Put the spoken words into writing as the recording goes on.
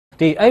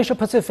The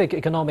Asia-Pacific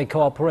Economic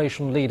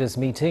Cooperation Leaders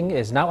Meeting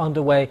is now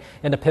underway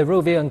in the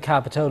Peruvian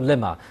capital,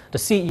 Lima. The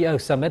CEO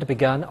Summit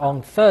began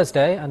on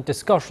Thursday, and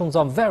discussions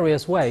on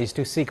various ways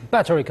to seek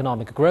better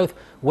economic growth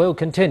will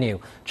continue.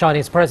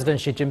 Chinese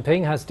President Xi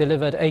Jinping has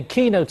delivered a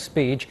keynote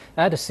speech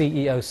at the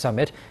CEO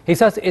Summit. He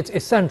says it's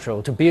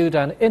essential to build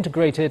an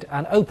integrated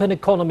and open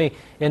economy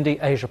in the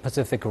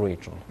Asia-Pacific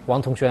region.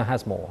 Wang Tongxuan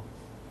has more.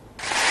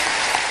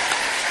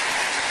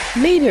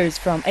 Leaders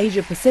from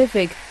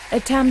Asia-Pacific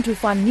attempt to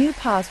find new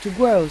paths to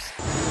growth.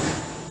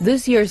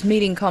 This year's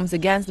meeting comes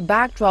against the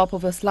backdrop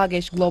of a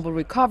sluggish global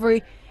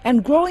recovery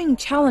and growing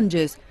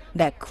challenges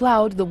that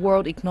cloud the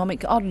world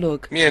economic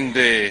outlook. In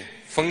the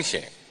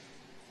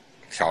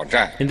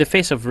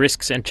face of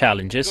risks and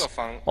challenges,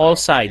 all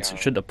sides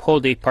should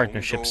uphold a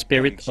partnership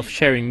spirit of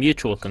sharing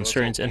mutual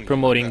concerns and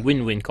promoting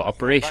win-win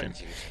cooperation,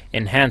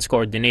 enhance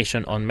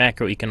coordination on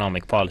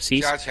macroeconomic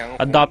policies,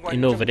 adopt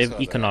innovative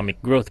economic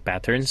growth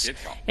patterns,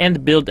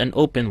 and build an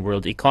open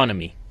world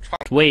economy.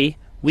 That way,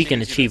 we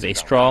can achieve a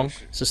strong,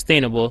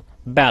 sustainable,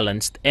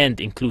 balanced, and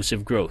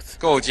inclusive growth.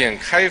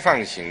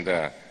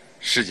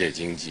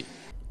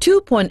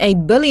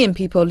 2.8 billion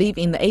people live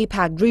in the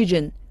APEC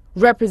region,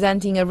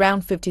 representing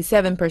around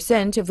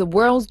 57% of the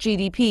world's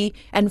GDP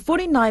and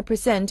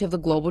 49% of the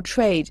global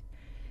trade.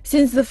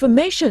 Since the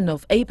formation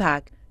of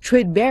APEC,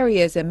 trade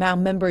barriers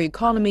among member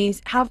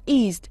economies have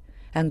eased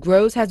and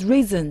growth has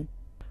risen.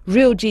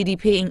 Real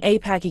GDP in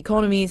APEC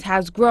economies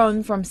has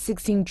grown from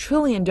 $16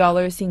 trillion in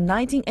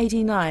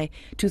 1989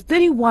 to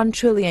 $31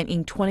 trillion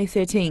in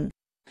 2013.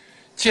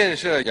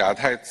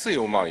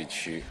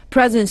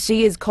 President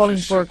Xi is calling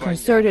for a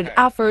concerted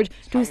effort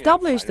to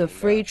establish the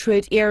Free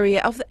Trade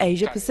Area of the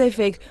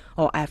Asia-Pacific,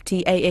 or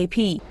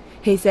FTAAP.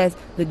 He says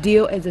the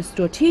deal is a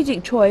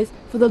strategic choice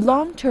for the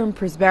long-term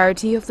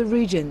prosperity of the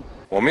region.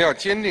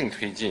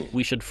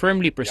 We should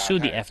firmly pursue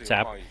the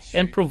FTAAP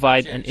and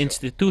provide an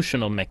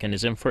institutional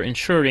mechanism for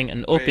ensuring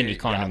an open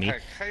economy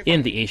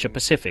in the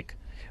Asia-Pacific.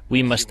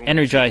 We must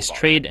energize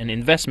trade and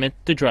investment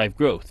to drive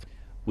growth.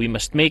 We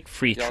must make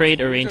free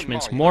trade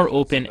arrangements more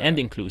open and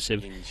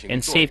inclusive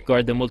and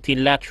safeguard the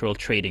multilateral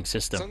trading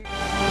system.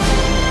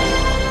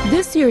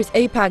 This year's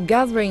APEC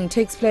gathering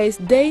takes place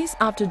days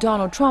after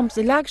Donald Trump's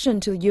election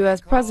to the U.S.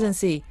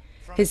 presidency.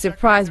 His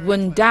surprise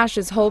win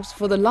dashes hopes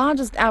for the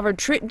largest ever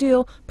trade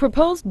deal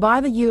proposed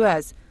by the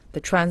U.S., the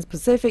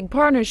Trans-Pacific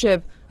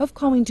Partnership, of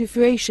coming to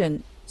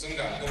fruition.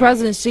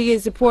 President Xi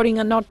is supporting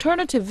an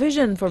alternative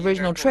vision for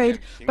regional trade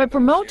by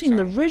promoting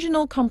the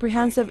Regional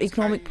Comprehensive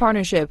Economic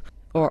Partnership,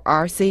 or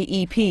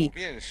RCEP.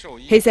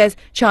 He says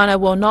China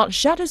will not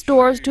shut its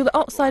doors to the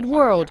outside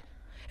world.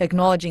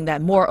 Acknowledging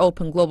that more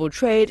open global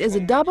trade is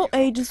a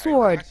double-edged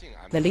sword,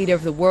 the leader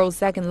of the world's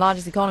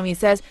second-largest economy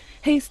says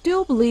he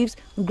still believes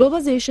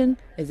globalization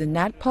is a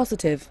net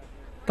positive.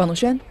 Wang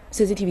Tongxuan,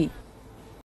 CCTV.